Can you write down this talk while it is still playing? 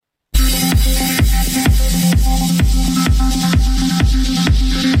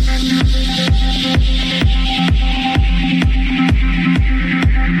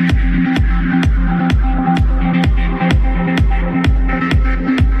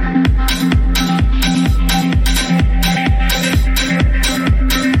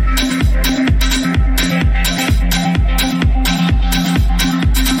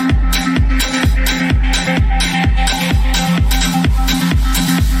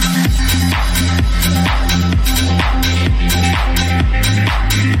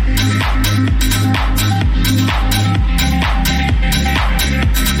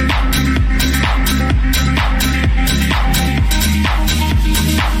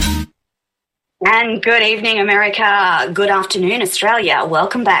And good evening, America. Good afternoon, Australia.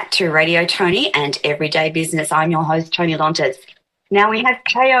 Welcome back to Radio Tony and Everyday Business. I'm your host, Tony Lontes. Now we have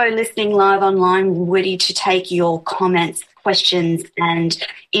KO listening live online, ready to take your comments, questions and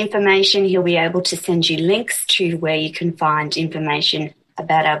information. He'll be able to send you links to where you can find information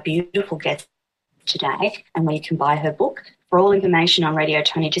about our beautiful guest today and where you can buy her book. For all information on Radio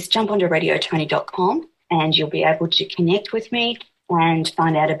Tony, just jump onto radiotony.com and you'll be able to connect with me and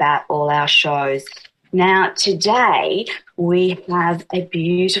find out about all our shows. Now, today we have a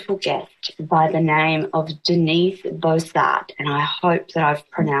beautiful guest by the name of Denise Bossarte, and I hope that I've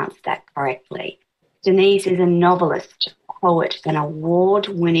pronounced that correctly. Denise is a novelist, poet, and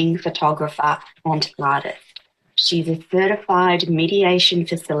award-winning photographer and artist. She's a certified mediation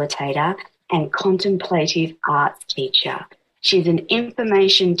facilitator and contemplative arts teacher. She's an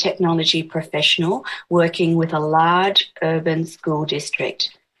information technology professional working with a large urban school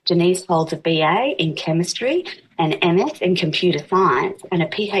district. Denise holds a BA in chemistry, an MS in computer science, and a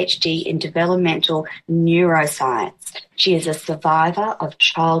PhD in developmental neuroscience. She is a survivor of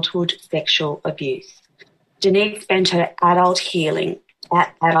childhood sexual abuse. Denise spent her healing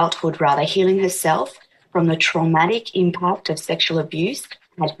herself from the traumatic impact of sexual abuse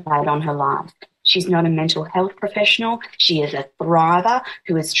had had on her life. She's not a mental health professional. She is a thriver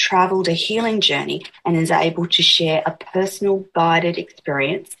who has travelled a healing journey and is able to share a personal guided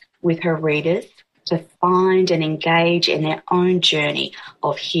experience with her readers to find and engage in their own journey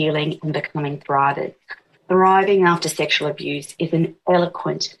of healing and becoming thrivers. Thriving After Sexual Abuse is an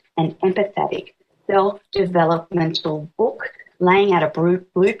eloquent and empathetic self-developmental book laying out a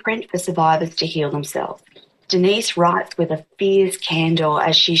blueprint for survivors to heal themselves. Denise writes with a fierce candor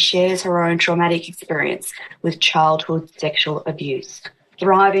as she shares her own traumatic experience with childhood sexual abuse.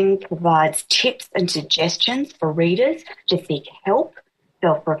 Thriving provides tips and suggestions for readers to seek help,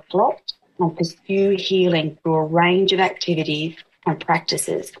 self-reflect, and pursue healing through a range of activities and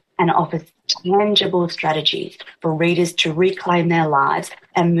practices, and offers tangible strategies for readers to reclaim their lives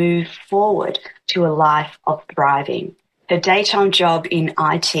and move forward to a life of thriving. Her daytime job in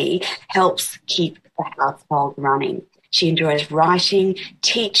IT helps keep the household running. She enjoys writing,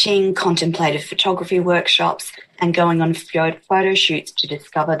 teaching, contemplative photography workshops, and going on photo shoots to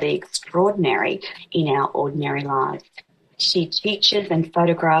discover the extraordinary in our ordinary lives. She teaches and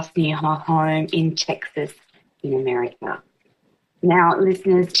photographs near her home in Texas, in America. Now,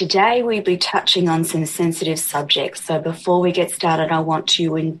 listeners, today we'll be touching on some sensitive subjects. So before we get started, I want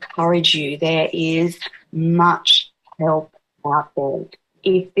to encourage you. There is much help out there.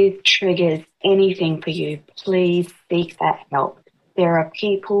 If this triggers anything for you, please seek that help. There are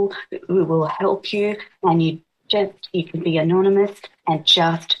people who will help you, and you can be anonymous and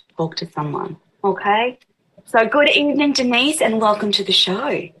just talk to someone, okay? So good evening, Denise, and welcome to the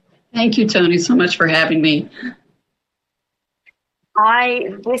show. Thank you, Tony, so much for having me.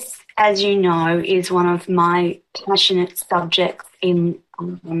 This, as you know, is one of my passionate subjects in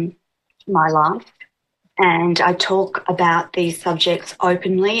my life. And I talk about these subjects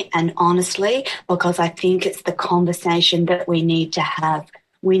openly and honestly because I think it's the conversation that we need to have.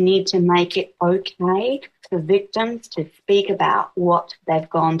 We need to make it okay for victims to speak about what they've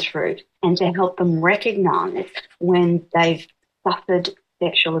gone through and to help them recognise when they've suffered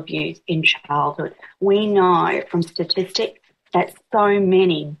sexual abuse in childhood. We know from statistics that so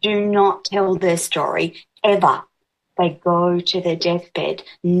many do not tell their story ever. They go to their deathbed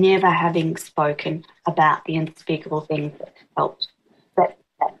never having spoken about the unspeakable things that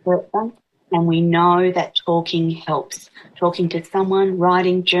hurt them. And we know that talking helps. Talking to someone,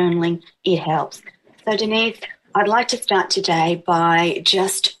 writing, journaling, it helps. So, Denise, I'd like to start today by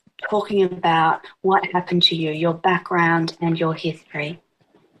just talking about what happened to you, your background and your history.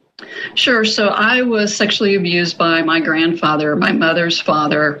 Sure. So I was sexually abused by my grandfather, my mother's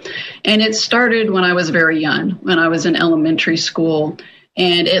father, and it started when I was very young, when I was in elementary school,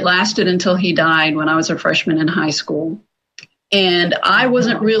 and it lasted until he died when I was a freshman in high school. And I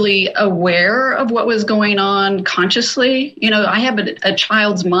wasn't really aware of what was going on consciously. You know, I have a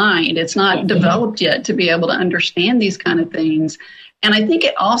child's mind. It's not developed yet to be able to understand these kind of things. And I think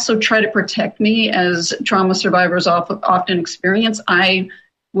it also tried to protect me, as trauma survivors often experience. I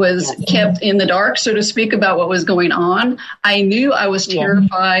was kept in the dark, so to speak, about what was going on. I knew I was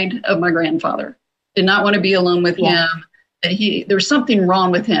terrified of my grandfather, did not want to be alone with him. That there was something wrong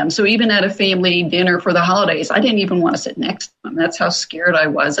with him. So even at a family dinner for the holidays, I didn't even want to sit next to him. That's how scared I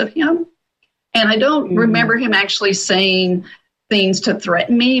was of him. And I don't remember him actually saying things to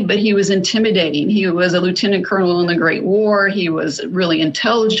threaten me, but he was intimidating. He was a lieutenant colonel in the Great War. He was really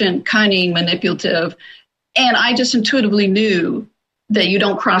intelligent, cunning, manipulative. And I just intuitively knew that you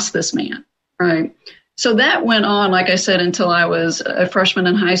don't cross this man, Right. So that went on, like I said, until I was a freshman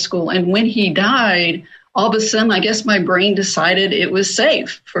in high school. And when he died, all of a sudden, I guess my brain decided it was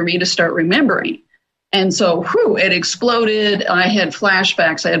safe for me to start remembering. And so, it exploded. I had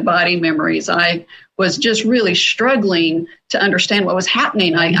flashbacks. I had body memories. I was just really struggling to understand what was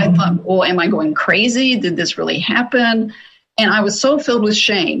happening. I thought, well, am I going crazy? Did this really happen? And I was so filled with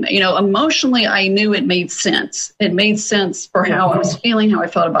shame. Emotionally, I knew it made sense. It made sense for how I was feeling, how I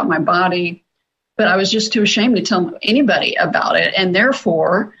felt about my body. But I was just too ashamed to tell anybody about it. And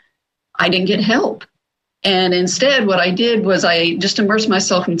therefore, I didn't get help. And instead, what I did was I just immersed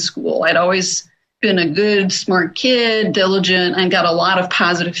myself in school. I'd always been a good, smart kid, diligent, and got a lot of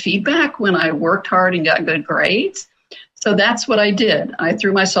positive feedback when I worked hard and got good grades. So that's what I did. I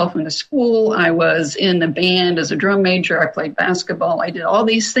threw myself into school. I was in the band as a drum major. I played basketball. I did all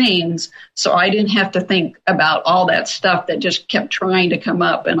these things. So I didn't have to think about all that stuff that just kept trying to come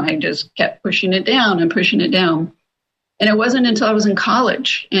up. And I just kept pushing it down and pushing it down. And it wasn't until I was in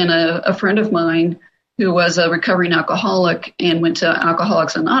college and a friend of mine who was a recovering alcoholic and went to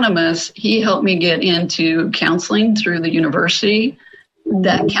Alcoholics Anonymous, he helped me get into counseling through the university.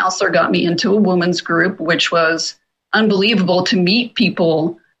 That counselor got me into a women's group, which was unbelievable to meet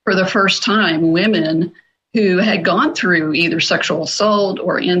people for the first time, women who had gone through either sexual assault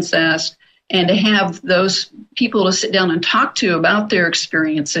or incest, and to have those people to sit down and talk to about their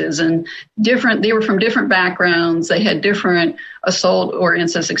experiences. And they were from different backgrounds. They had different assault or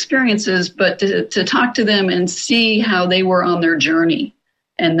incest experiences, but to talk to them and see how they were on their journey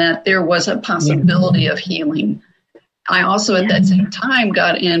and that there was a possibility of healing. I also at that same time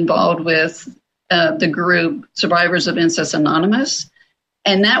got involved with the group Survivors of Incest Anonymous.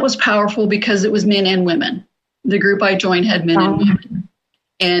 And that was powerful because it was men and women. The group I joined had men and women.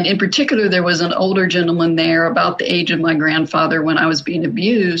 And in particular, there was an older gentleman there about the age of my grandfather when I was being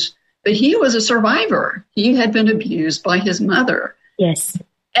abused. But he was a survivor. He had been abused by his mother. Yes.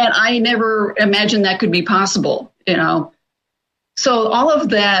 And I never imagined that could be possible, So all of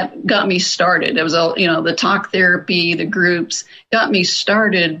that got me started. It was, the talk therapy, the groups got me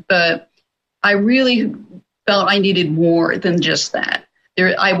started. But I really felt I needed more than just that.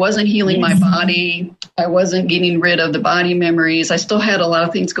 I wasn't healing my body. I wasn't getting rid of the body memories. I still had a lot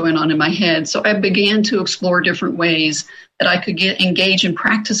of things going on in my head. So I began to explore different ways that I could engage in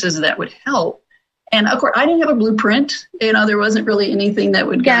practices that would help. And of course, I didn't have a blueprint. There wasn't really anything that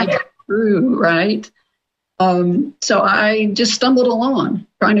would guide me through, right? So I just stumbled along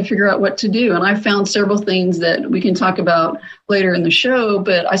trying to figure out what to do. And I found several things that we can talk about later in the show,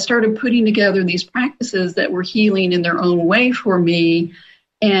 but I started putting together these practices that were healing in their own way for me.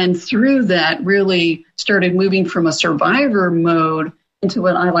 And through that, really started moving from a survivor mode into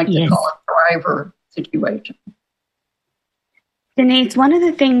what I like to call a thriver situation. Denise, one of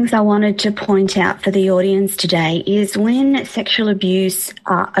the things I wanted to point out for the audience today is when sexual abuse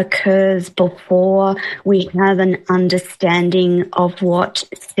occurs before we have an understanding of what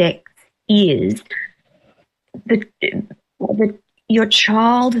sex is, your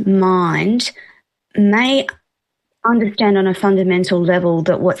child mind may understand on a fundamental level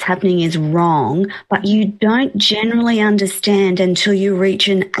that what's happening is wrong, but you don't generally understand until you reach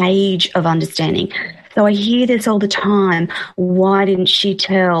an age of understanding. So I hear this all the time. Why didn't she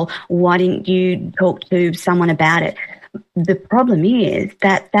tell? Why didn't you talk to someone about it? The problem is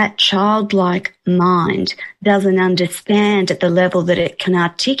that childlike mind doesn't understand at the level that it can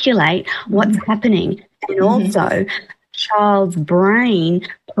articulate what's happening. And also, child's brain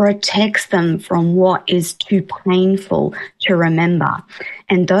protects them from what is too painful to remember.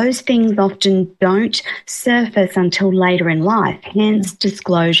 And those things often don't surface until later in life, hence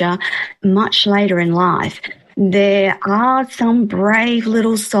disclosure much later in life. There are some brave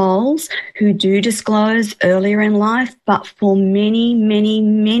little souls who do disclose earlier in life, but for many, many,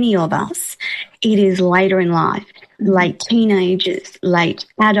 many of us, it is later in life, late teenagers, late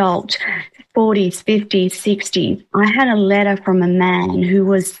adult, 40s, 50s, 60s. I had a letter from a man who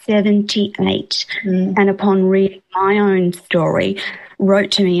was 78 and upon reading my own story,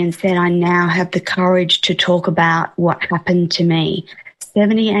 wrote to me and said, I now have the courage to talk about what happened to me.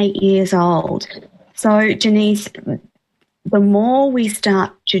 78 years old. So, Denise, the more we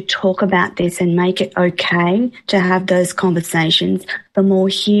start to talk about this and make it okay to have those conversations, the more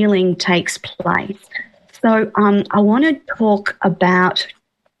healing takes place. So I want to talk about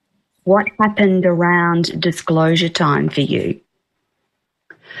what happened around disclosure time for you.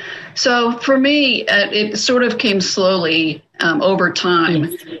 So for me, it sort of came slowly over time.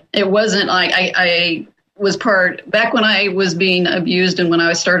 Yes. It wasn't like I was back when I was being abused and when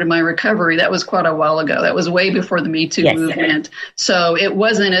I started my recovery. That was quite a while ago. That was way before the Me Too movement. So it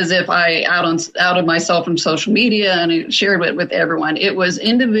wasn't as if I outed myself from social media and shared it with everyone. It was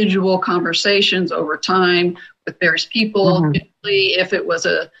individual conversations over time with various people. Typically, if it was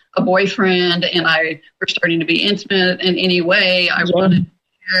a boyfriend and I were starting to be intimate in any way, I wanted to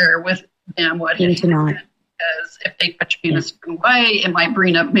share with them what had happened. Because if they touch me in a certain way, it might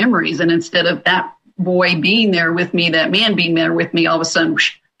bring up memories. And instead of that boy being there with me, that man being there with me, all of a sudden,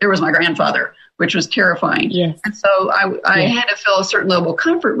 there was my grandfather, which was terrifying. And so I had to feel a certain level of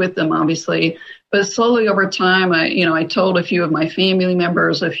comfort with them, obviously. But slowly over time, I told a few of my family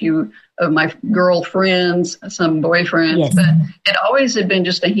members, a few of my girlfriends, some boyfriends, but it always had been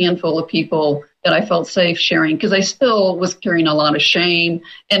just a handful of people that I felt safe sharing, because I still was carrying a lot of shame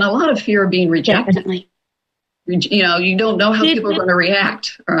and a lot of fear of being rejected. Definitely. You don't know how people are going to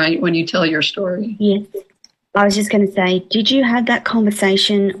react, right, when you tell your story. Yes. I was just going to say, did you have that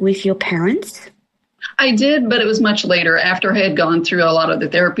conversation with your parents? I did, but it was much later, after I had gone through a lot of the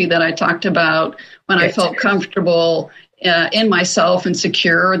therapy that I talked about, when I felt comfortable in myself and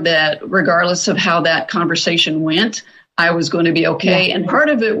secure that regardless of how that conversation went, I was going to be okay. And part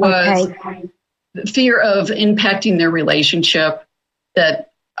of it was the fear of impacting their relationship, that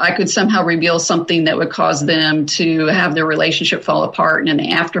I could somehow reveal something that would cause them to have their relationship fall apart. And in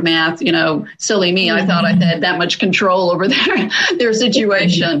the aftermath, silly me, I thought I had that much control over their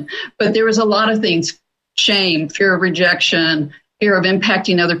situation. But there was a lot of things: shame, fear of rejection, fear of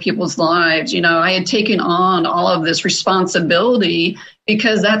impacting other people's lives. I had taken on all of this responsibility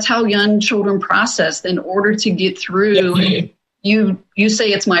because that's how young children process. In order to get through, you say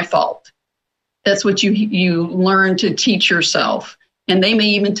it's my fault. That's what you learn to teach yourself. And they may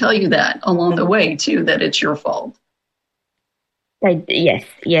even tell you that along the way, too, that it's your fault.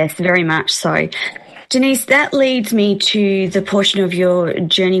 Yes, very much so. Denise, that leads me to the portion of your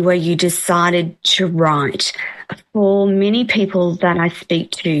journey where you decided to write. For many people that I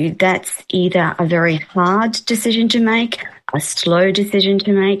speak to, that's either a very hard decision to make, a slow decision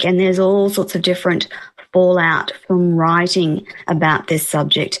to make, and there's all sorts of different fallout from writing about this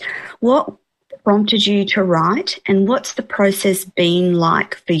subject. What prompted you to write, and what's the process been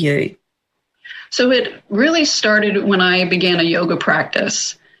like for you? So it really started when I began a yoga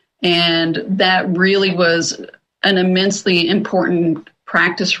practice, and that really was an immensely important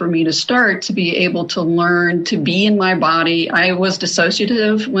practice for me to start, to be able to learn to be in my body. I was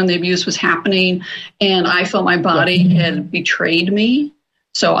dissociative when the abuse was happening, and I felt my body had betrayed me.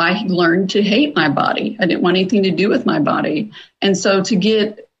 So I learned to hate my body. I didn't want anything to do with my body. And so to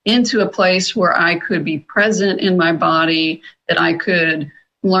get into a place where I could be present in my body, that I could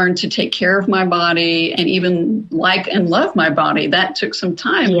learn to take care of my body and even like and love my body, that took some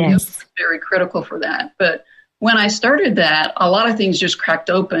time. It was very critical for that. But when I started that, a lot of things just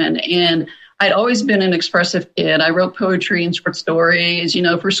cracked open. And I'd always been an expressive kid. I wrote poetry and short stories,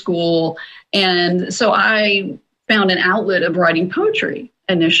 for school. And so I found an outlet of writing poetry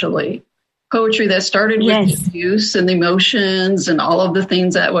initially. Poetry that started with abuse and the emotions and all of the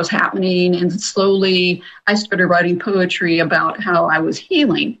things that was happening. And slowly I started writing poetry about how I was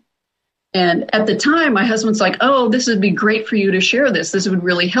healing. And at the time, my husband's like, "Oh, this would be great for you to share this. This would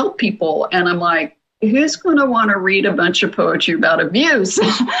really help people." And I'm like, who's going to want to read a bunch of poetry about abuse?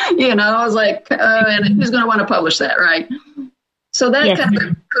 I was like, and who's going to want to publish that, right? So that kind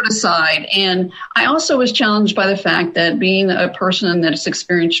of put aside. And I also was challenged by the fact that being a person that's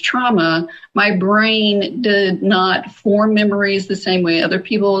experienced trauma, my brain did not form memories the same way other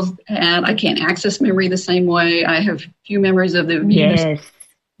people had. I can't access memory the same way. I have few memories of the abuse.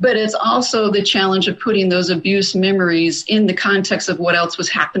 But it's also the challenge of putting those abuse memories in the context of what else was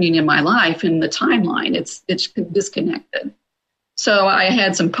happening in my life in the timeline. It's disconnected. So I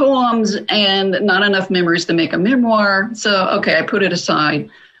had some poems and not enough memories to make a memoir. So, okay, I put it aside.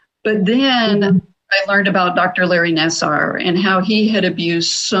 But then I learned about Dr. Larry Nassar and how he had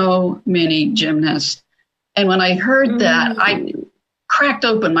abused so many gymnasts. And when I heard that, I cracked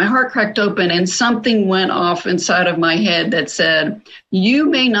open, my heart cracked open, and something went off inside of my head that said, you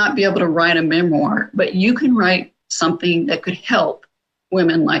may not be able to write a memoir, but you can write something that could help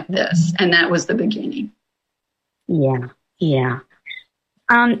women like this. And that was the beginning. Yeah.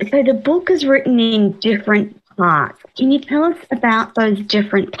 So the book is written in different parts. Can you tell us about those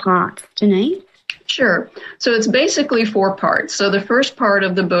different parts, Denise? Sure. So it's basically 4 parts. So the first part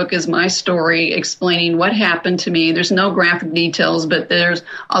of the book is my story explaining what happened to me. There's no graphic details, but there's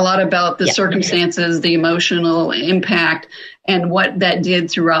a lot about the circumstances, the emotional impact, and what that did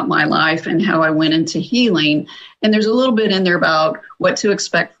throughout my life and how I went into healing. And there's a little bit in there about what to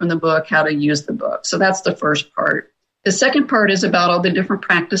expect from the book, how to use the book. So that's the first part. The second part is about all the different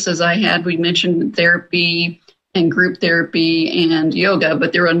practices I had. We mentioned therapy and group therapy and yoga,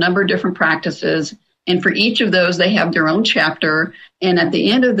 but there are a number of different practices. And for each of those, they have their own chapter. And at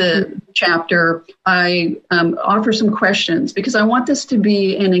the end of the chapter, I offer some questions because I want this to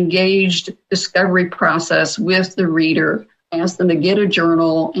be an engaged discovery process with the reader. I ask them to get a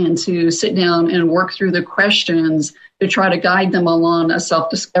journal and to sit down and work through the questions to try to guide them along a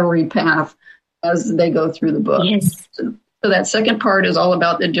self-discovery path as they go through the book. Yes. So that second part is all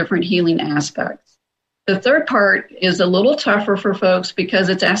about the different healing aspects. The third part is a little tougher for folks because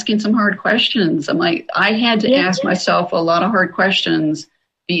it's asking some hard questions. I had to ask myself a lot of hard questions,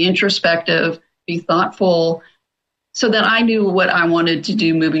 be introspective, be thoughtful, so that I knew what I wanted to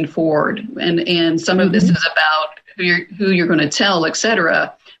do moving forward. And some of this is about who you're going to tell, et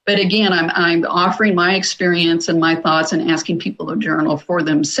cetera. But again, I'm offering my experience and my thoughts and asking people to journal for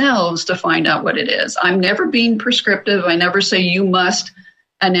themselves to find out what it is. I'm never being prescriptive. I never say you must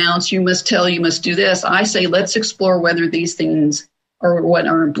announce, you must tell, you must do this. I say, let's explore whether these things are what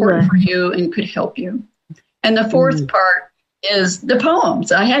are important for you and could help you. And the fourth part is the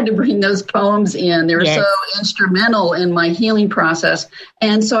poems. I had to bring those poems in. They're so instrumental in my healing process.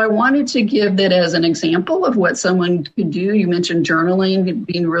 And so I wanted to give that as an example of what someone could do. You mentioned journaling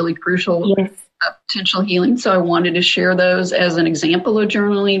being really crucial, potential healing. So I wanted to share those as an example of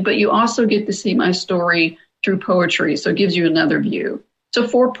journaling, but you also get to see my story through poetry. So it gives you another view. So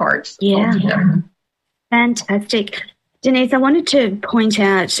 4 parts. Altogether. Fantastic. Denise, I wanted to point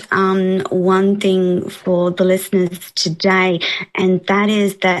out one thing for the listeners today, and that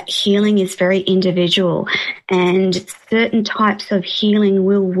is that healing is very individual, and certain types of healing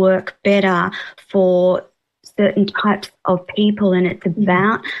will work better for certain types of people, and it's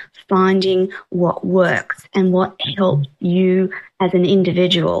about finding what works and what helps you as an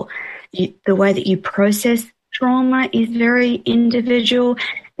individual. The way that you process trauma is very individual,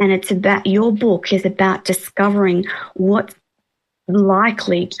 and it's about, your book is about discovering what's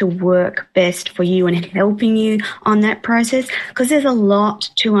likely to work best for you and helping you on that process, because there's a lot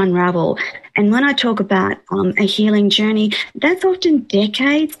to unravel. And when I talk about a healing journey, that's often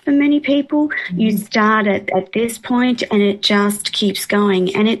decades for many people. You start at this point and it just keeps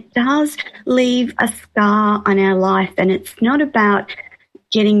going, and it does leave a scar on our life, and it's not about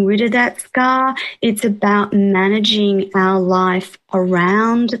getting rid of that scar. It's about managing our life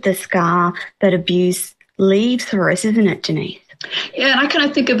around the scar that abuse leaves for us, isn't it, Denise? Yeah, and I kind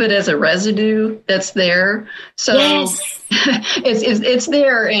of think of it as a residue that's there. So it's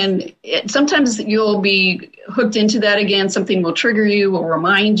there, and sometimes you'll be hooked into that again. Something will trigger you, will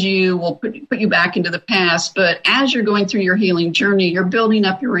remind you, will put you back into the past. But as you're going through your healing journey, you're building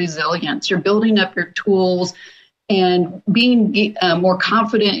up your resilience. You're building up your tools and being more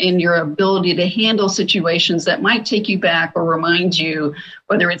confident in your ability to handle situations that might take you back or remind you,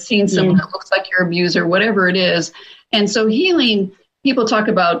 whether it's seeing someone that looks like your abuser, whatever it is. And so healing, people talk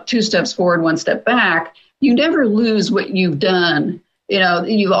about 2 steps forward, 1 step back. You never lose what you've done. You know,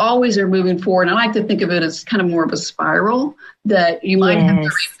 you always are moving forward. And I like to think of it as kind of more of a spiral, that you might have to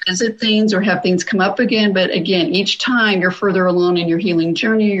revisit things or have things come up again. But again, each time you're further along in your healing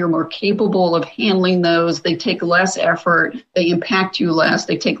journey, you're more capable of handling those. They take less effort. They impact you less.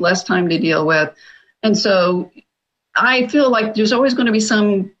 They take less time to deal with. And so I feel like there's always going to be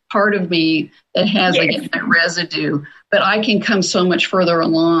some part of me that has that residue, but I can come so much further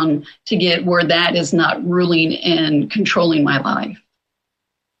along to get where that is not ruling and controlling my life.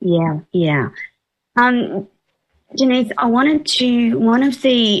 Yeah. Denise, one of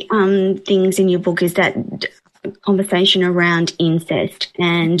the things in your book is that conversation around incest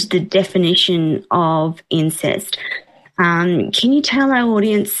and the definition of incest. Can you tell our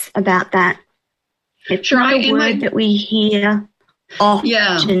audience about that? It's not a word that we hear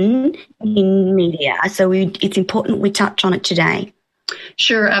often in media, so it's important we touch on it today.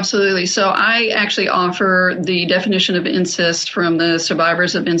 Sure, absolutely. So I actually offer the definition of incest from the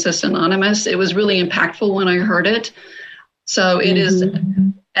Survivors of Incest Anonymous. It was really impactful when I heard it. So it is,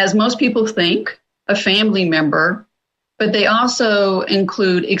 as most people think, a family member, but they also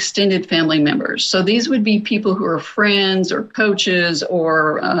include extended family members. So these would be people who are friends or coaches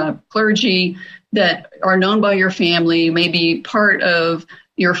or clergy that are known by your family, maybe part of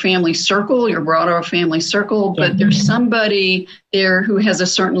your family circle, your broader family circle, but there's somebody there who has a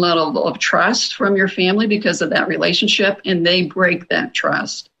certain level of trust from your family because of that relationship, and they break that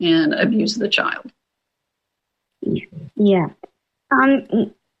trust and abuse the child. Yeah.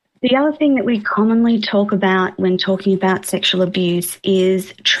 The other thing that we commonly talk about when talking about sexual abuse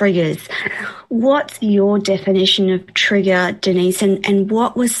is triggers. What's your definition of trigger, Denise, and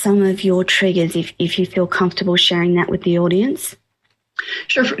what were some of your triggers, if you feel comfortable sharing that with the audience?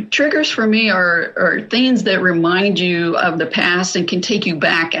 Sure. Triggers for me are things that remind you of the past and can take you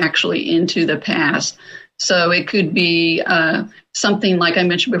back actually into the past. So it could be something like I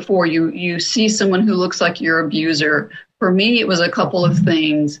mentioned before, you see someone who looks like your abuser. For me, it was a couple of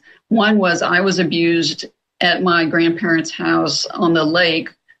things. One was I was abused at my grandparents' house on the lake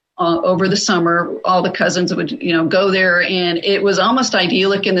over the summer. All the cousins would, go there, and it was almost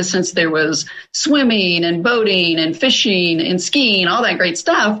idyllic in the sense there was swimming and boating and fishing and skiing, all that great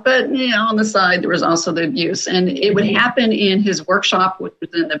stuff. But, on the side, there was also the abuse. And it would happen in his workshop, which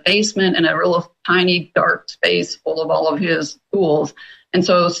was in the basement, in a real tiny, dark space full of all of his tools. And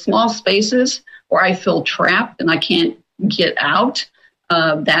so small spaces where I feel trapped and I can't get out,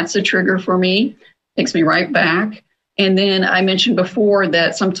 that's a trigger for me. Takes me right back. And then I mentioned before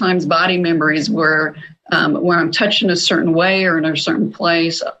that sometimes body memories where I'm touched in a certain way or in a certain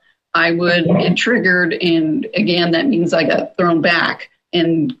place, I would get triggered. And again, that means I got thrown back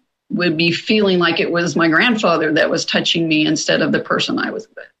and would be feeling like it was my grandfather that was touching me instead of the person I was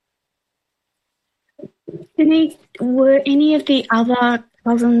with. Denise, were any of the other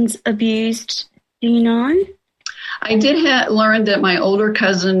cousins abused? Do you know? I did learn that my older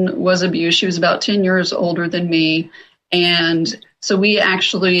cousin was abused. She was about 10 years older than me. And so we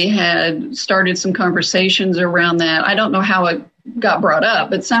actually had started some conversations around that. I don't know how it got brought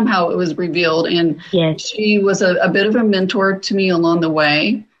up, but somehow it was revealed. And yes, she was a bit of a mentor to me along the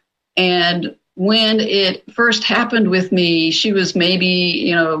way. And when it first happened with me, she was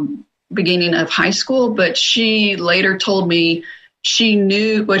maybe, beginning of high school, but she later told me she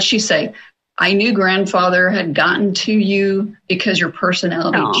knew, what'd she say? I knew grandfather had gotten to you because your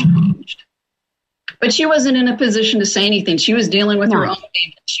personality changed. But she wasn't in a position to say anything. She was dealing with her own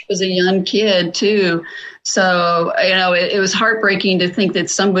pain. She was a young kid, too. So, it was heartbreaking to think that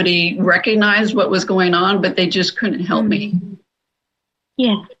somebody recognized what was going on, but they just couldn't help me.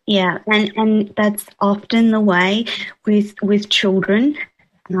 Yeah. And that's often the way with children.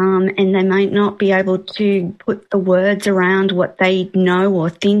 And they might not be able to put the words around what they know or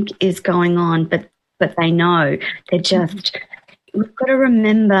think is going on, but they know. We've got to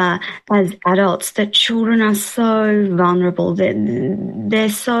remember as adults that children are so vulnerable, that they're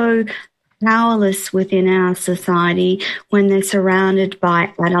so powerless within our society when they're surrounded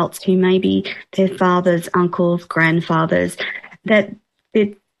by adults who may be their fathers, uncles, grandfathers, that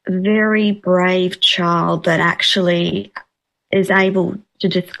it's a very brave child that actually is able to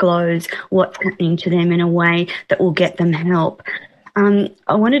disclose what's happening to them in a way that will get them help. I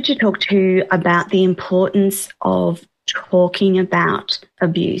wanted to talk to you about the importance of talking about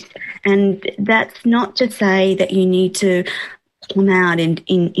abuse. And that's not to say that you need to come out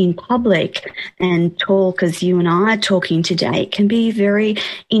in public and talk as you and I are talking today. It can be very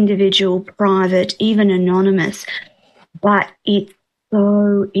individual, private, even anonymous. But it's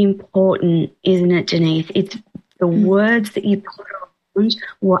so important, isn't it, Denise? It's the words that you put around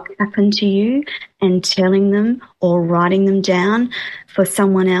what happened to you and telling them or writing them down for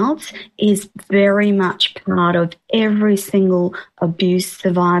someone else is very much part of every single abuse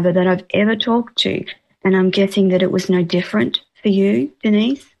survivor that I've ever talked to. And I'm guessing that it was no different for you,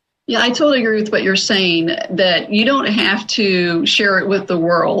 Denise? Yeah, I totally agree with what you're saying, that you don't have to share it with the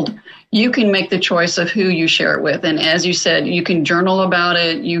world. You can make the choice of who you share it with. And as you said, you can journal about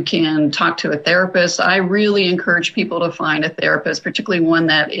it. You can talk to a therapist. I really encourage people to find a therapist, particularly one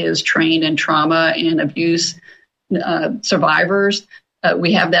that is trained in trauma and abuse survivors.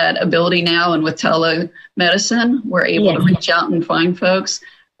 We have that ability now, and with telemedicine, we're able to reach out and find folks.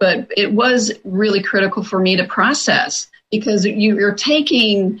 But it was really critical for me to process, because you're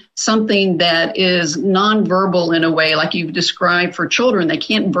taking something that is nonverbal in a way, like you've described for children. They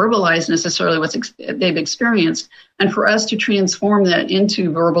can't verbalize necessarily what they've experienced. And for us to transform that into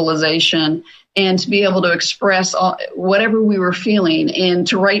verbalization and to be able to express whatever we were feeling, and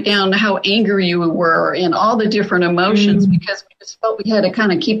to write down how angry you were and all the different emotions, because we just felt we had to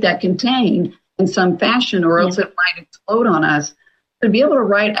kind of keep that contained in some fashion, or else it might explode on us. To be able to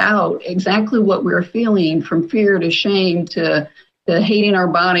write out exactly what we're feeling, from fear to shame to hating our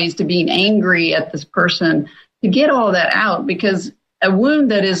bodies to being angry at this person, to get all that out, because a wound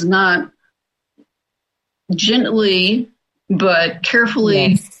that is not gently but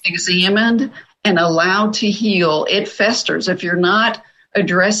carefully examined and allowed to heal, it festers. If you're not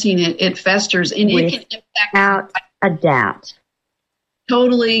addressing it, it festers, and it can impact a doubt.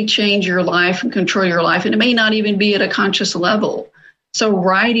 Totally change your life and control your life. And it may not even be at a conscious level. So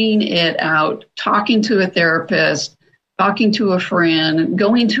writing it out, talking to a therapist, talking to a friend,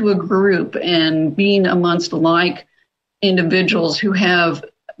 going to a group and being amongst like individuals who have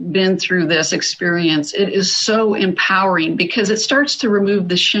been through this experience, it is so empowering because it starts to remove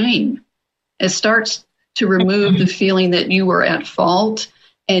the shame. It starts to remove the feeling that you were at fault,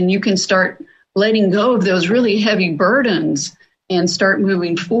 and you can start letting go of those really heavy burdens and start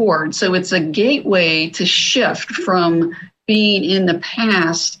moving forward. So it's a gateway to shift from being in the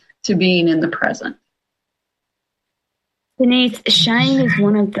past to being in the present. Denise, shame is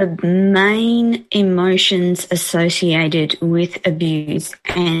one of the main emotions associated with abuse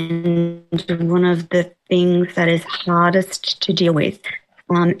and one of the things that is hardest to deal with.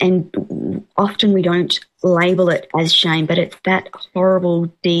 And often we don't label it as shame, but it's that horrible,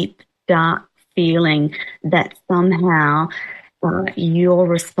 deep, dark feeling that somehow you're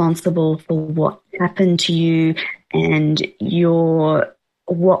responsible for what happened to you and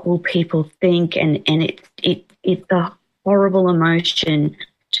what will people think, and it's a horrible emotion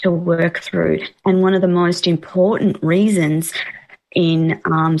to work through. And one of the most important reasons in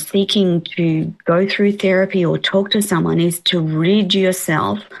seeking to go through therapy or talk to someone is to rid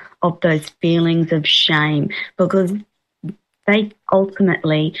yourself of those feelings of shame, because they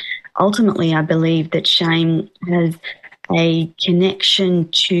ultimately I believe that shame has a connection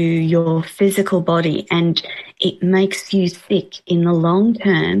to your physical body, and it makes you sick in the long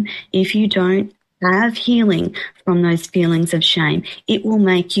term if you don't have healing from those feelings of shame. It will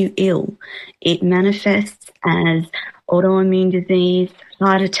make you ill. It manifests as autoimmune disease,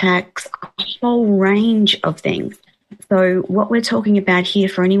 heart attacks, a whole range of things. So what we're talking about here,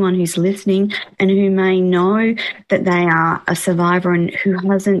 for anyone who's listening and who may know that they are a survivor and who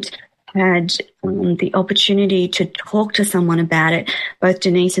hasn't had the opportunity to talk to someone about it, both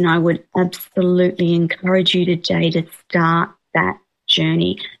Denise and I would absolutely encourage you today to start that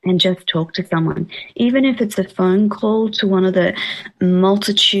journey and just talk to someone. Even if it's a phone call to one of the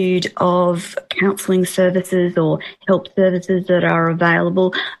multitude of counselling services or help services that are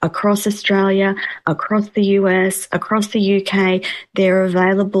available across Australia, across the US, across the UK, they're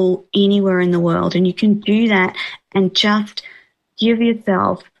available anywhere in the world. And you can do that and just give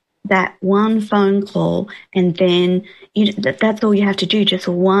yourself that one phone call, and then that's all you have to do, just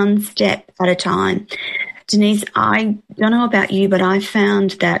one step at a time. Denise, I don't know about you, but I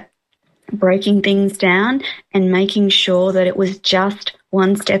found that breaking things down and making sure that it was just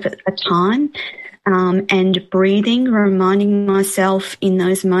one step at a time, and breathing, reminding myself in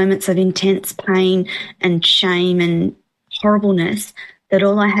those moments of intense pain and shame and horribleness that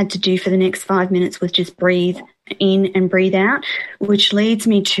all I had to do for the next 5 minutes was just breathe in and breathe out, which leads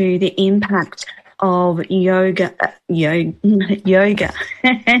me to the impact of yoga and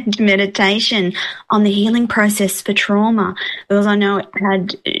meditation on the healing process for trauma, because I know it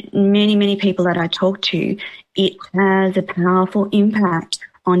had many people that I talked to. It has a powerful impact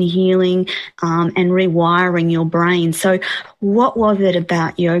on healing and rewiring your brain. So what was it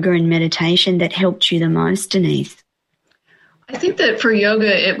about yoga and meditation that helped you the most, Denise? I think that for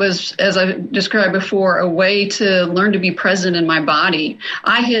yoga, it was, as I described before, a way to learn to be present in my body.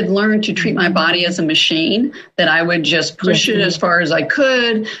 I had learned to treat my body as a machine, that I would just push it as far as I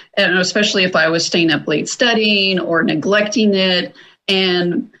could, and especially if I was staying up late studying or neglecting it,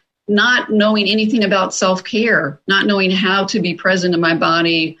 and not knowing anything about self-care, not knowing how to be present in my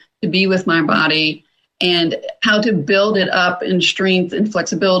body, to be with my body, and how to build it up in strength and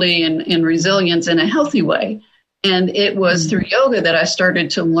flexibility and resilience in a healthy way. And it was through yoga that I started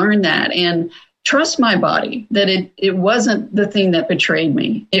to learn that and trust my body, that it wasn't the thing that betrayed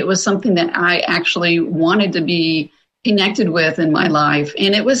me. It was something that I actually wanted to be connected with in my life.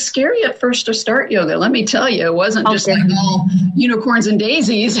 And it was scary at first to start yoga. Let me tell you, it wasn't just like all unicorns and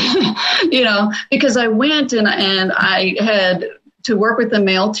daisies, because I went and I had to work with a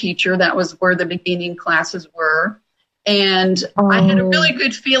male teacher. That was where the beginning classes were. And I had a really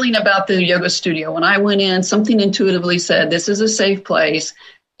good feeling about the yoga studio. When I went in, something intuitively said, this is a safe place.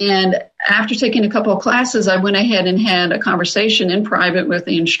 And after taking a couple of classes, I went ahead and had a conversation in private with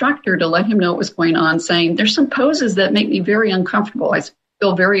the instructor to let him know what was going on, saying, there's some poses that make me very uncomfortable. I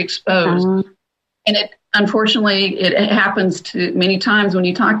feel very exposed. And unfortunately, it happens to many times when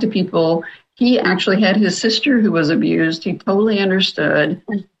you talk to people. He actually had his sister who was abused. He totally understood.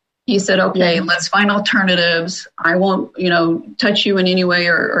 He said, okay, let's find alternatives. I won't, touch you in any way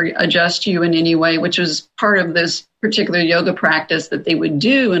or adjust you in any way, which was part of this particular yoga practice that they would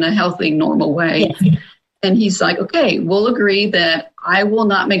do in a healthy, normal way. Yes. And he's like, okay, we'll agree that I will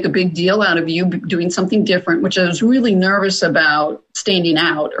not make a big deal out of you doing something different, which I was really nervous about standing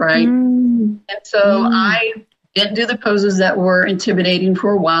out, right? And so I didn't do the poses that were intimidating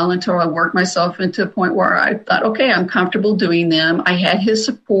for a while until I worked myself into a point where I thought, okay, I'm comfortable doing them. I had his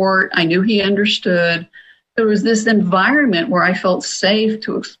support. I knew he understood. There was this environment where I felt safe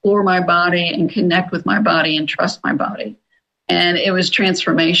to explore my body and connect with my body and trust my body. And it was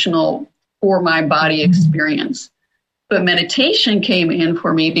transformational for my body experience. But meditation came in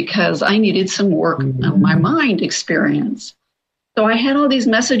for me because I needed some work on my mind experience. So I had all these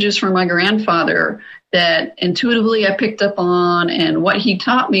messages from my grandfather that intuitively I picked up on, and what he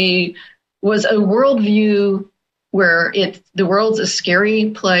taught me was a worldview where the world's a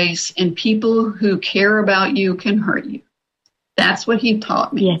scary place and people who care about you can hurt you. That's what he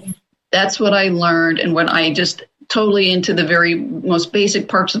taught me. Yes. That's what I learned, and what I just totally into the very most basic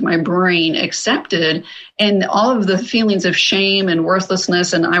parts of my brain accepted, and all of the feelings of shame and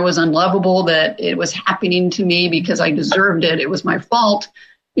worthlessness and I was unlovable, that it was happening to me because I deserved it. It was my fault.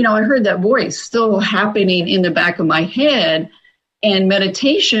 You know, I heard that voice still happening in the back of my head, and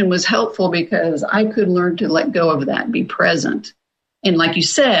meditation was helpful because I could learn to let go of that, be present. And like you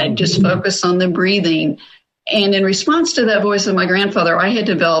said, just focus on the breathing. And in response to that voice of my grandfather, I had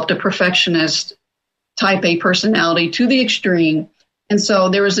developed a perfectionist type A personality to the extreme. And so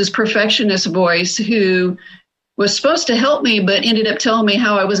there was this perfectionist voice who was supposed to help me, but ended up telling me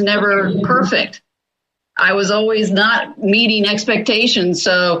how I was never perfect. I was always not meeting expectations.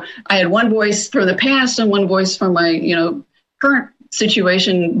 So I had one voice from the past and one voice from my, current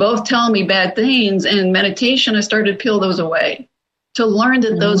situation, both telling me bad things. And meditation, I started to peel those away, to learn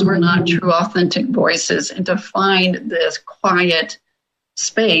that those were not true, authentic voices, and to find this quiet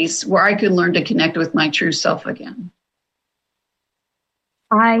space where I could learn to connect with my true self again.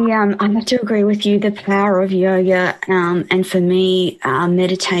 I have to agree with you. The power of yoga, and for me,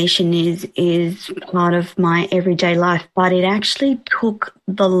 meditation is part of my everyday life. But it actually took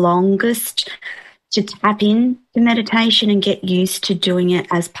the longest to tap in to meditation and get used to doing it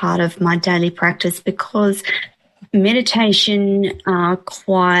as part of my daily practice, because meditation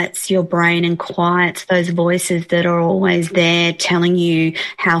quiets your brain and quiets those voices that are always there telling you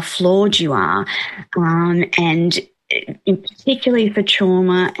how flawed you are. And particularly for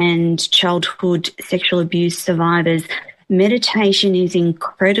trauma and childhood sexual abuse survivors, meditation is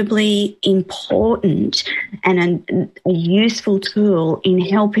incredibly important and a useful tool in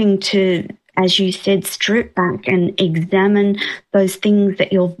helping to, as you said, strip back and examine those things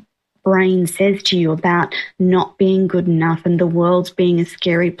that your brain says to you about not being good enough and the world's being a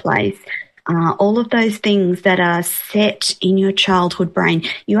scary place. All of those things that are set in your childhood brain,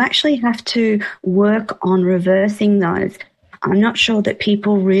 you actually have to work on reversing those. I'm not sure that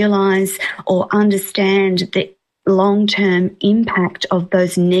people realize or understand the long-term impact of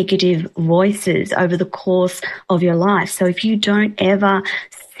those negative voices over the course of your life. So if you don't ever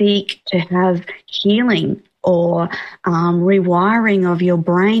seek to have healing or rewiring of your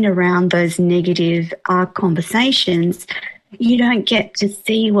brain around those negative conversations, you don't get to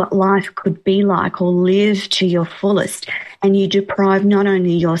see what life could be like or live to your fullest. And you deprive not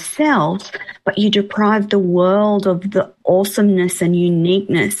only yourself, but you deprive the world of the awesomeness and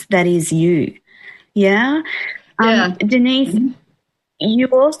uniqueness that is you. Yeah? Denise, you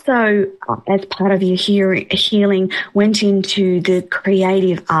also, as part of your healing, went into the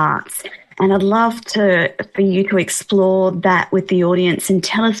creative arts. And I'd love for you to explore that with the audience and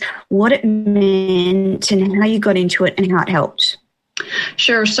tell us what it meant and how you got into it and how it helped.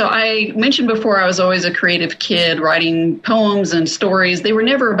 Sure. So I mentioned before I was always a creative kid, writing poems and stories. They were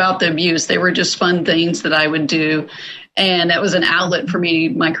never about the abuse. They were just fun things that I would do. And that was an outlet for me,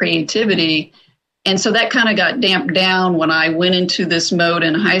 my creativity. And so that kind of got damped down when I went into this mode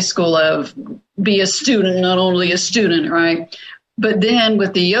in high school of be a student, not only a student, right? But then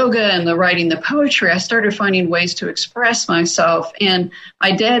with the yoga and the writing the poetry, I started finding ways to express myself. And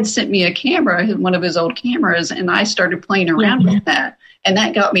my dad sent me a camera, one of his old cameras, and I started playing around with that. And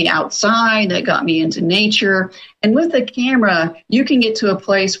that got me outside, that got me into nature. And with the camera, you can get to a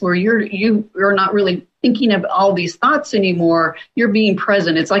place where you're not really thinking of all these thoughts anymore. You're being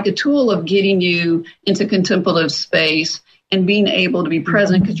present. It's like a tool of getting you into contemplative space and being able to be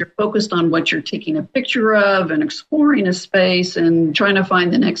present because you're focused on what you're taking a picture of and exploring a space and trying to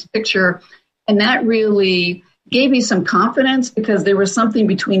find the next picture. And that really gave me some confidence because there was something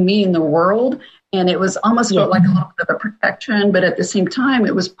between me and the world. And it was almost felt like a little bit of a protection, but at the same time,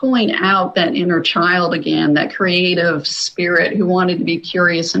 it was pulling out that inner child again, that creative spirit who wanted to be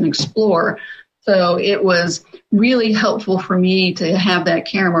curious and explore. So it was really helpful for me to have that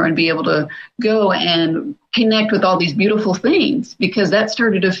camera and be able to go and connect with all these beautiful things because that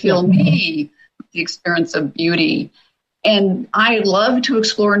started to fill me with the experience of beauty. And I love to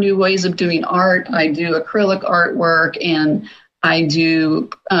explore new ways of doing art. I do acrylic artwork and I do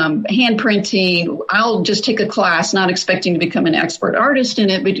hand printing. I'll just take a class, not expecting to become an expert artist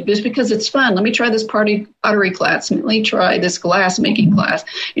in it, but just because it's fun. Let me try this pottery class. Let me try this glass making class,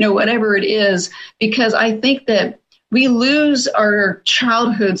 whatever it is, because I think that we lose our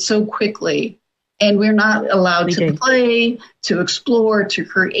childhood so quickly. And we're not allowed to play, to explore, to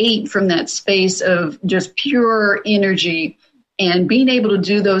create from that space of just pure energy. And being able to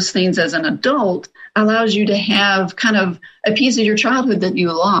do those things as an adult allows you to have kind of a piece of your childhood that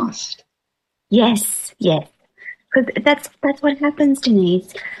you lost. Yes. Because that's what happens,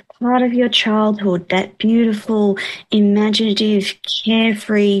 Denise. Part of your childhood, that beautiful, imaginative,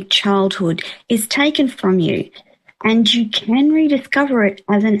 carefree childhood, is taken from you. And you can rediscover it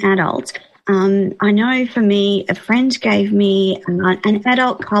as an adult. I know for me, a friend gave me an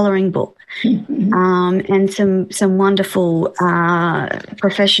adult colouring book and some wonderful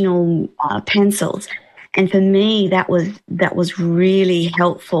professional pencils. And for me, that was really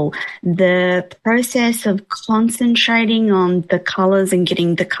helpful. The process of concentrating on the colours and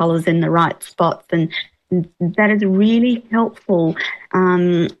getting the colours in the right spots, and that is really helpful.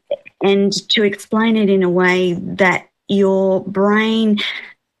 And to explain it in a way that your brain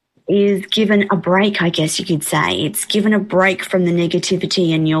is given a break, I guess you could say. It's given a break from the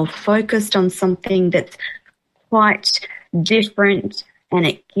negativity and you're focused on something that's quite different, and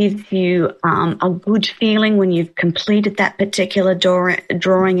it gives you a good feeling when you've completed that particular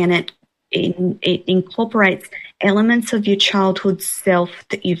drawing, and it incorporates elements of your childhood self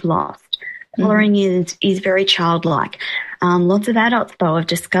that you've lost. Colouring is very childlike. Lots of adults, though, have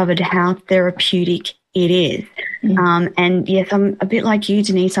discovered how therapeutic it is. And yes, I'm a bit like you,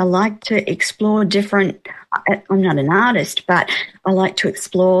 Denise. I like to explore different, I'm not an artist, but I like to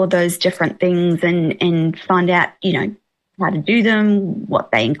explore those different things and find out, how to do them, what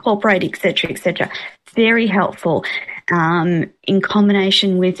they incorporate, et cetera, et cetera. Very helpful in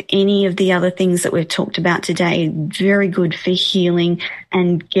combination with any of the other things that we've talked about today. Very good for healing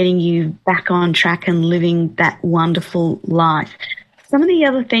and getting you back on track and living that wonderful life. Some of the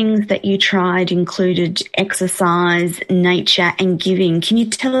other things that you tried included exercise, nature, and giving. Can you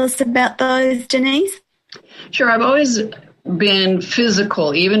tell us about those, Denise? Sure. I've always been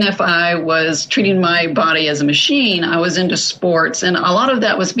physical. Even if I was treating my body as a machine, I was into sports. And a lot of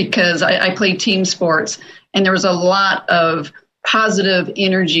that was because I played team sports, and there was a lot of positive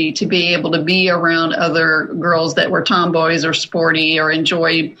energy to be able to be around other girls that were tomboys or sporty or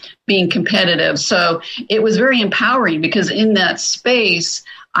enjoyed being competitive. So it was very empowering because in that space,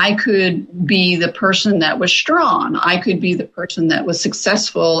 I could be the person that was strong. I could be the person that was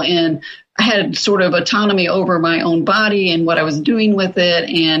successful, and I had sort of autonomy over my own body and what I was doing with it,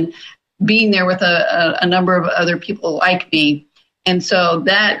 and being there with a number of other people like me. And so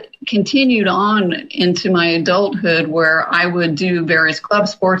that continued on into my adulthood, where I would do various club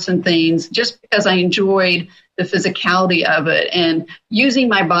sports and things just because I enjoyed the physicality of it and using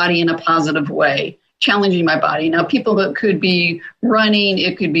my body in a positive way, challenging my body. Now, people that could be running,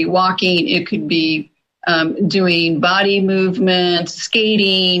 it could be walking, it could be doing body movement,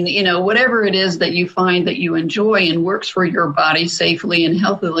 skating, whatever it is that you find that you enjoy and works for your body safely and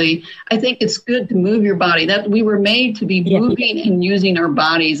healthily. I think it's good to move your body. That we were made to be moving and using our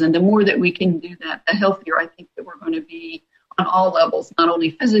bodies. And the more that we can do that, the healthier I think that we're going to be on all levels, not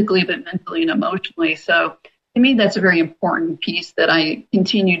only physically, but mentally and emotionally. So to me, that's a very important piece that I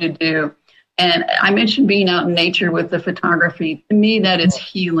continue to do. And I mentioned being out in nature with the photography. To me, that is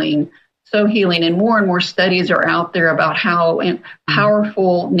healing. So healing, and more studies are out there about how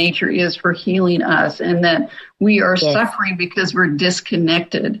powerful nature is for healing us, and that we are suffering because we're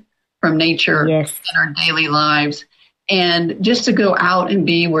disconnected from nature in our daily lives. And just to go out and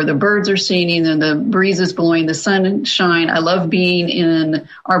be where the birds are singing and the breeze is blowing, the sunshine. I love being in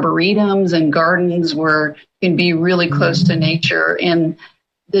arboretums and gardens where you can be really close to nature, and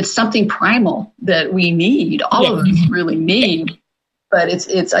it's something primal that we need. All of us really need. But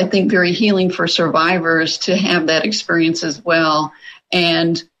it's I think very healing for survivors to have that experience as well.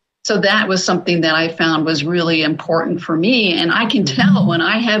 And so that was something that I found was really important for me. And I can tell when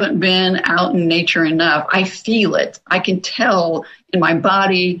I haven't been out in nature enough, I feel it. I can tell in my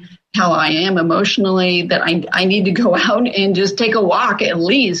body how I am emotionally that I need to go out and just take a walk at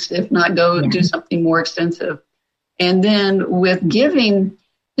least, if not go do something more extensive. And then with giving,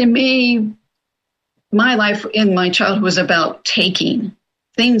 to me, my life in my childhood was about taking.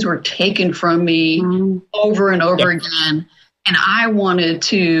 Things were taken from me over and over again. And I wanted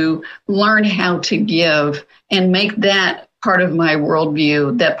to learn how to give and make that part of my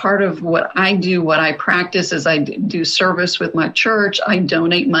worldview, that part of what I do, what I practice is I do service with my church. I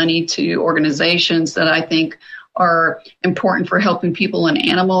donate money to organizations that I think are important for helping people and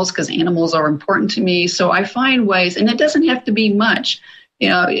animals, because animals are important to me. So I find ways, and it doesn't have to be much.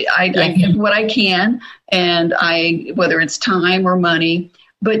 I give what I can, and whether it's time or money.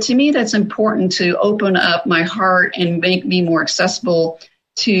 But to me, that's important to open up my heart and make me more accessible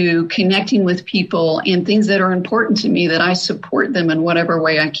to connecting with people and things that are important to me, that I support them in whatever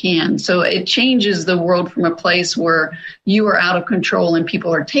way I can. So it changes the world from a place where you are out of control and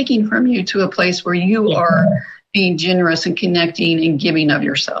people are taking from you to a place where you are being generous and connecting and giving of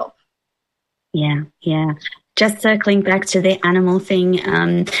yourself. Yeah. Just circling back to the animal thing,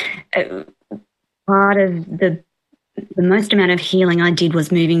 part of the most amount of healing I did was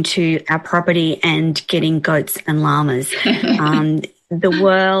moving to our property and getting goats and llamas. The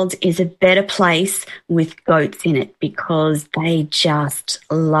world is a better place with goats in it because they just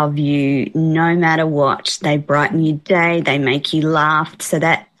love you no matter what. They brighten your day. They make you laugh. So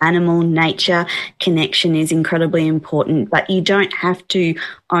that animal nature connection is incredibly important. But you don't have to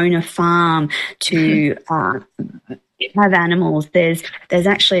own a farm to have animals. There's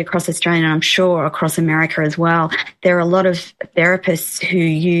actually across Australia, and I'm sure across America as well, there are a lot of therapists who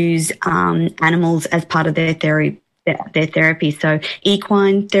use animals as part of their therapy. So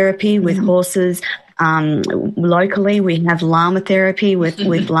equine therapy with horses. Locally, we have llama therapy with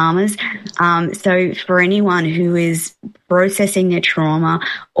llamas. So for anyone who is processing their trauma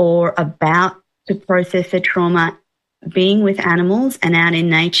or about to process their trauma, being with animals and out in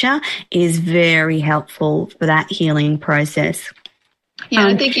nature is very helpful for that healing process. Yeah,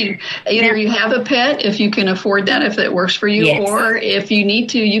 I think you have a pet if you can afford that, if it works for you, or if you need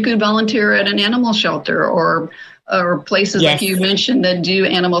to, you could volunteer at an animal shelter or places like you mentioned that do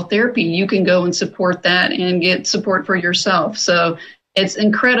animal therapy. You can go and support that and get support for yourself. So it's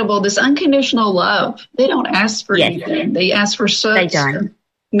incredible. This unconditional love, they don't ask for anything. They ask for such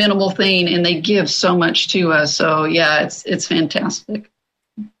minimal thing, and they give so much to us. So yeah, it's fantastic.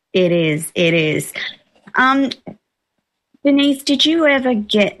 It is. Denise, did you ever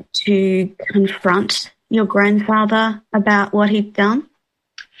get to confront your grandfather about what he'd done?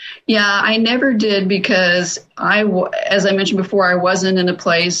 Yeah, I never did because as I mentioned before, I wasn't in a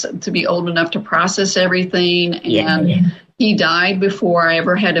place to be old enough to process everything. And he died before I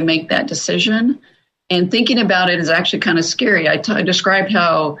ever had to make that decision. And thinking about it is actually kind of scary. I described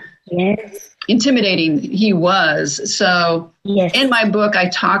how intimidating he was. So in my book, I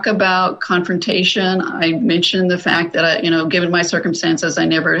talk about confrontation. I mentioned the fact that, given my circumstances, I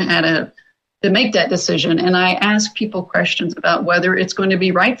never had to make that decision. And I ask people questions about whether it's going to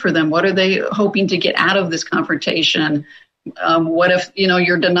be right for them. What are they hoping to get out of this confrontation? What if,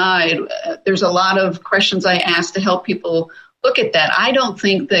 you're denied? There's a lot of questions I ask to help people look at that. I don't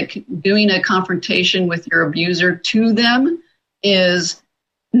think that doing a confrontation with your abuser to them is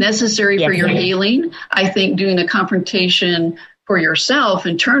necessary for your healing. I think doing a confrontation for yourself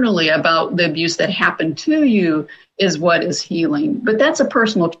internally about the abuse that happened to you is what is healing. But that's a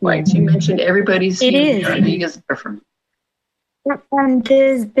personal choice. You mentioned everybody's healing journey is different. And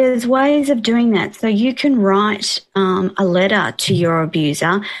there's ways of doing that. So you can write a letter to your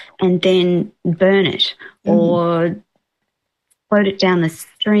abuser and then burn it or float it down the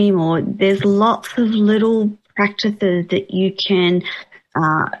stream, or there's lots of little practices that you can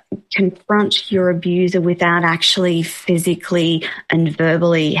confront your abuser without actually physically and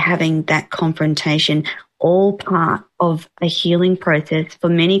verbally having that confrontation, all part of a healing process for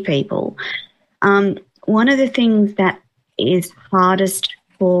many people. One of the things that is hardest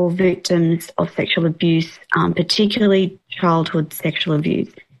for victims of sexual abuse, particularly childhood sexual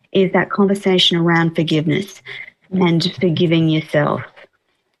abuse, is that conversation around forgiveness and forgiving yourself.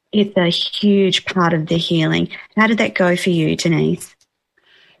 It's a huge part of the healing. How did that go for you, Denise?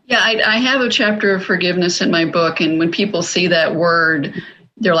 Yeah, I have a chapter of forgiveness in my book, and when people see that word,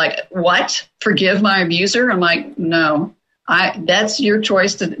 they're like, what? Forgive my abuser? I'm like, no. That's your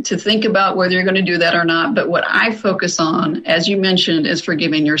choice to think about whether you're going to do that or not. But what I focus on, as you mentioned, is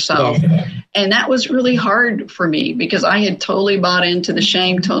forgiving yourself. And that was really hard for me because I had totally bought into the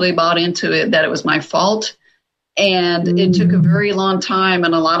shame, totally bought into it, that it was my fault. And it took a very long time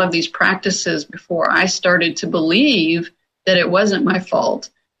and a lot of these practices before I started to believe that it wasn't my fault,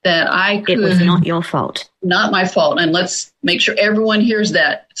 that it was not your fault. Not my fault. And let's make sure everyone hears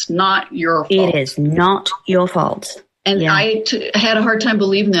that. It's not your fault. It is not your fault. And I had a hard time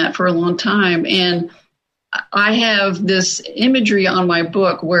believing that for a long time. And I have this imagery on my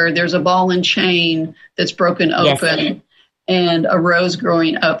book where there's a ball and chain that's broken open. and a rose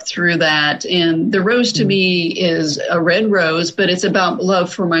growing up through that. And the rose to me is a red rose, but it's about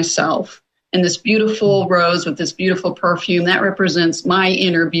love for myself. And this beautiful rose with this beautiful perfume, that represents my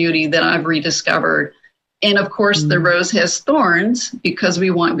inner beauty that I've rediscovered. And of course, the rose has thorns because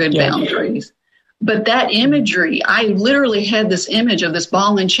we want good boundaries. But that imagery, I literally had this image of this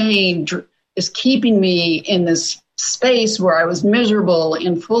ball and chain is keeping me in this space where I was miserable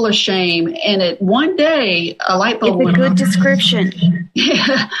and full of shame. And one day, a light bulb went off. It's a good description.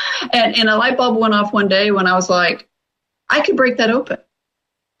 Yeah. And a light bulb went off one day when I was like, I could break that open.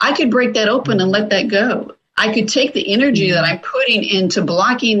 I could break that open and let that go. I could take the energy that I'm putting into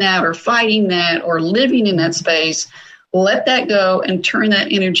blocking that or fighting that or living in that space, let that go and turn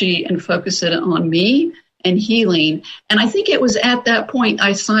that energy and focus it on me and healing. And I think it was at that point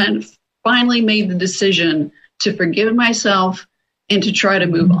I finally made the decision to forgive myself and to try to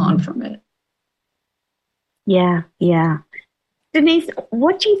move on from it. Yeah, yeah. Denise,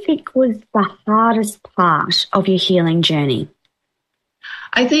 what do you think was the hardest part of your healing journey?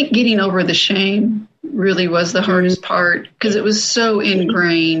 I think getting over the shame really was the hardest part because it was so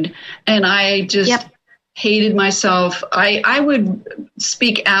ingrained and I just hated myself. I would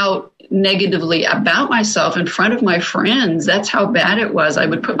speak out negatively about myself in front of my friends. That's how bad it was. I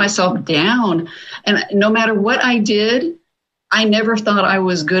would put myself down. And no matter what I did, I never thought I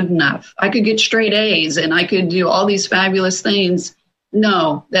was good enough. I could get straight A's and I could do all these fabulous things.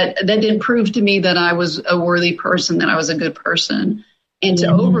 No, that didn't prove to me that I was a worthy person, that I was a good person. And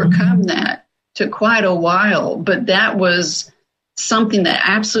to overcome that took quite a while. But that was something that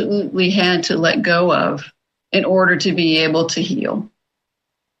I absolutely had to let go of in order to be able to heal.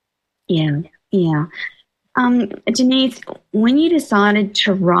 Yeah, yeah. Denise, when you decided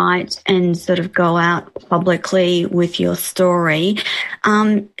to write and sort of go out publicly with your story,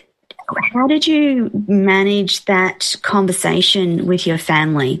 how did you manage that conversation with your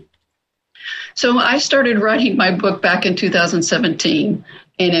family? So I started writing my book back in 2017,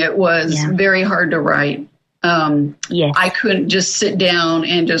 and it was very hard to write. I couldn't just sit down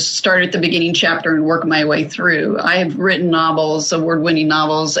and just start at the beginning chapter and work my way through. I have written novels, award-winning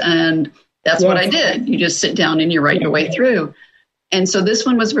novels, and that's what I did. You just sit down and you write your way through. And so this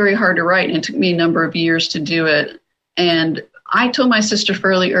one was very hard to write, and it took me a number of years to do it. And I told my sister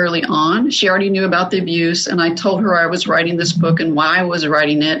fairly early on. She already knew about the abuse, and I told her I was writing this book and why I was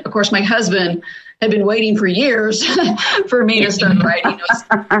writing it. Of course, my husband had been waiting for years for me to start writing. It was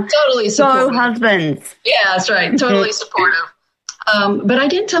totally supportive. So husbands. Yeah, that's right. Totally supportive. But I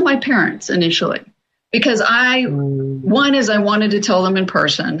didn't tell my parents initially because one is I wanted to tell them in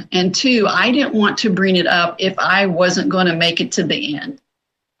person. And two, I didn't want to bring it up if I wasn't going to make it to the end.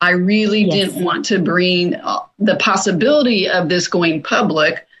 I really didn't want to bring the possibility of this going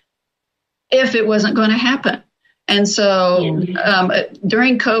public if it wasn't going to happen. And so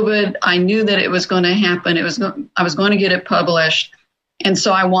during COVID, I knew that it was going to happen. I was going to get it published. And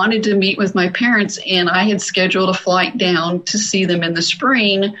so I wanted to meet with my parents, and I had scheduled a flight down to see them in the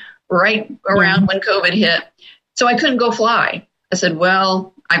spring, right around when COVID hit. So I couldn't go fly. I said,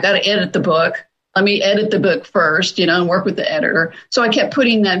 well, I got to edit the book. Let me edit the book first, and work with the editor. So I kept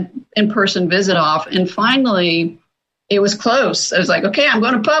putting that in-person visit off. And finally, it was close. I was like, okay, I'm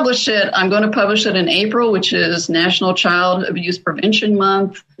going to publish it. I'm going to publish it in April, which is National Child Abuse Prevention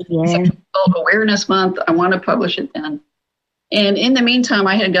Month, Sexual Awareness Month. I want to publish it then. And in the meantime,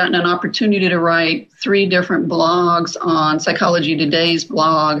 I had gotten an opportunity to write 3 different blogs on Psychology Today's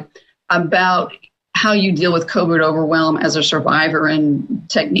blog about how you deal with COVID overwhelm as a survivor and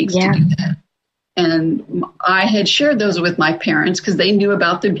techniques to do that. And I had shared those with my parents because they knew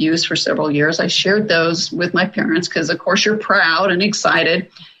about the abuse for several years. I shared those with my parents because, of course, you're proud and excited.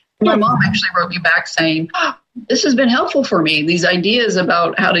 My mom actually wrote me back saying, this has been helpful for me. These ideas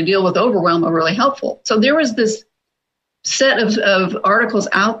about how to deal with overwhelm are really helpful. So there was this set of articles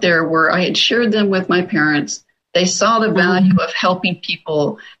out there where I had shared them with my parents. They saw the value of helping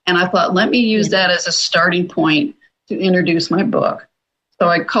people. And I thought, let me use that as a starting point to introduce my book. So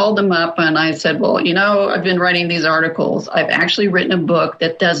I called them up and I said, well, I've been writing these articles. I've actually written a book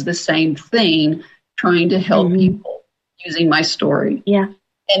that does the same thing, trying to help people using my story. Yeah.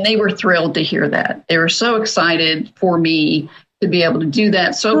 And they were thrilled to hear that. They were so excited for me to be able to do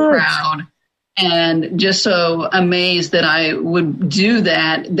that, so proud and just so amazed that I would do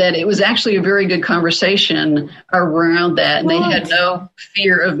that it was actually a very good conversation around that. And they had no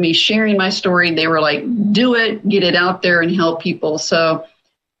fear of me sharing my story. They were like, do it, get it out there and help people. So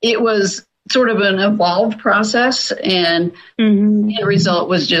it was sort of an evolved process, and the result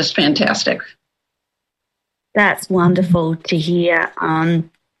was just fantastic. That's wonderful to hear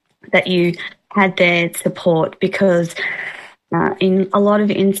that you had their support, because in a lot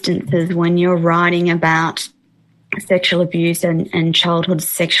of instances when you're writing about sexual abuse and childhood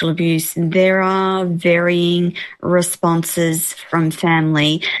sexual abuse, there are varying responses from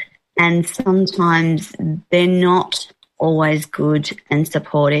family, and sometimes they're not always good and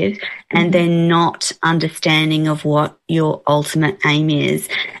supportive, and they're not understanding of what your ultimate aim is.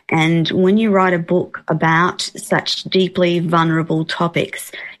 And when you write a book about such deeply vulnerable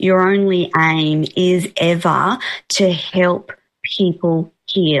topics, your only aim is ever to help people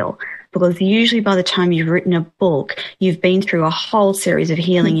heal. Because usually by the time you've written a book, you've been through a whole series of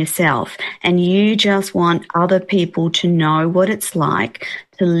healing yourself, and you just want other people to know what it's like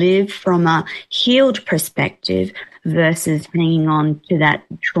to live from a healed perspective versus hanging on to that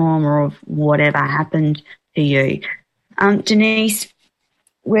trauma of whatever happened to you. Denise,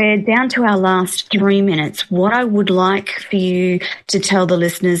 we're down to our last 3 minutes. What I would like for you to tell the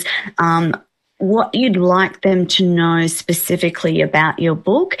listeners, what you'd like them to know specifically about your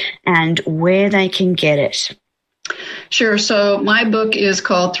book and where they can get it. Sure. So my book is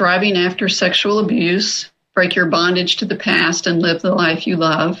called Thriving After Sexual Abuse, Break Your Bondage to the Past and Live the Life You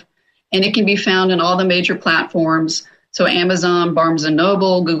Love. And it can be found in all the major platforms. So Amazon, Barnes &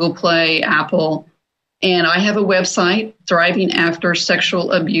 Noble, Google Play, Apple. And I have a website,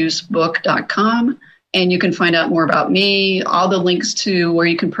 thrivingaftersexualabusebook.com. And you can find out more about me. All the links to where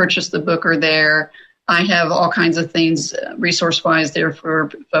you can purchase the book are there. I have all kinds of things resource-wise there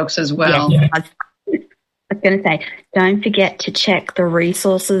for folks as well. Yeah. I was going to say, don't forget to check the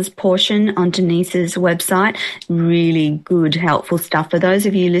resources portion on Denise's website. Really good, helpful stuff. For those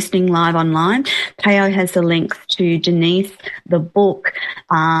of you listening live online, Teo has the links to Denise, the book,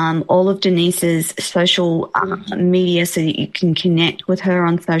 all of Denise's social media so that you can connect with her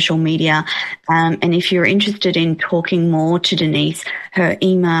on social media. And if you're interested in talking more to Denise, her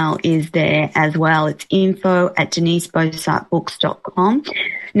email is there as well. It's info@denisebossartebooks.com.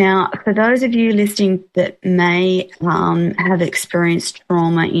 Now, for those of you listening that may have experienced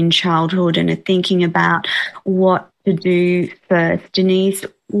trauma in childhood and are thinking about what to do first, Denise,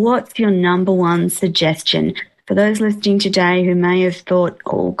 what's your number one suggestion? For those listening today who may have thought,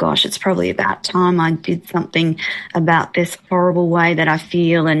 oh gosh, it's probably about time I did something about this horrible way that I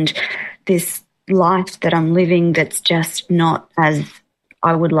feel and this life that I'm living that's just not as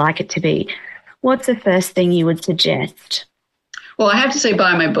I would like it to be. What's the first thing you would suggest? Well, I have to say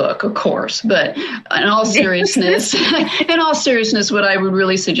buy my book, of course, but in all seriousness, what I would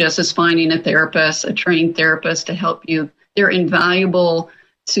really suggest is finding a therapist, a trained therapist to help you. They're invaluable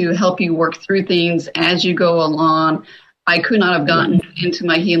to help you work through things as you go along. I could not have gotten into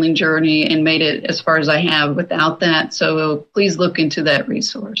my healing journey and made it as far as I have without that. So please look into that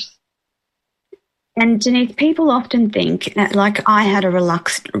resource. And Denise, people often think, like I had a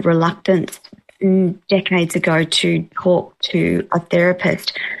reluctance decades ago to talk to a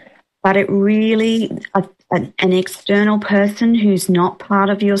therapist, but it really, an external person who's not part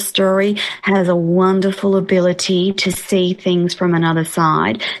of your story has a wonderful ability to see things from another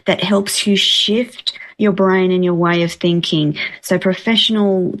side that helps you shift your brain and your way of thinking. So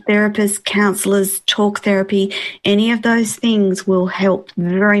professional therapists, counselors, talk therapy, any of those things will help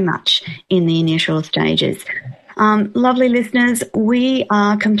very much in the initial stages. Lovely listeners, we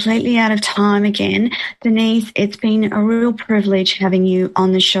are completely out of time again. Denise, it's been a real privilege having you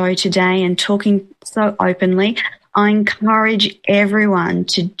on the show today and talking so openly. I encourage everyone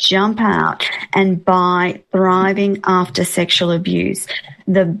to jump out and buy Thriving After Sexual Abuse.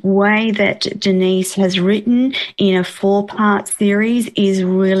 The way that Denise has written in a 4-part series is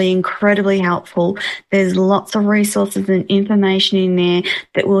really incredibly helpful. There's lots of resources and information in there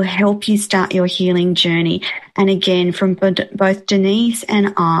that will help you start your healing journey. And again, from both Denise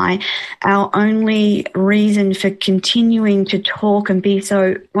and I, our only reason for continuing to talk and be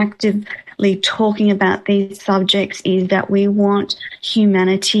so active talking about these subjects is that we want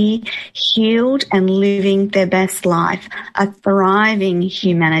humanity healed and living their best life. A thriving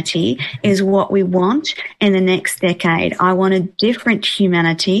humanity is what we want in the next decade. I want a different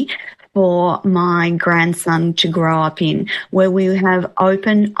humanity for my grandson to grow up in, where we have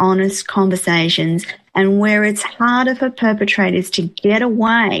open, honest conversations and where it's harder for perpetrators to get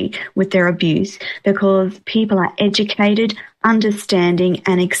away with their abuse because people are educated, understanding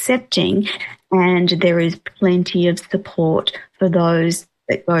and accepting, and there is plenty of support for those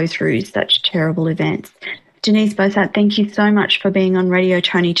that go through such terrible events. Denise Bossarte, thank you so much for being on Radio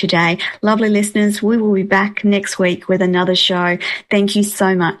Tony today. Lovely listeners, we will be back next week with another show. Thank you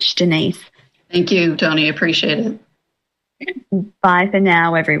so much, Denise. Thank you, Tony. Appreciate it. Bye for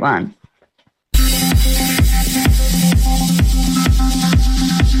now, everyone.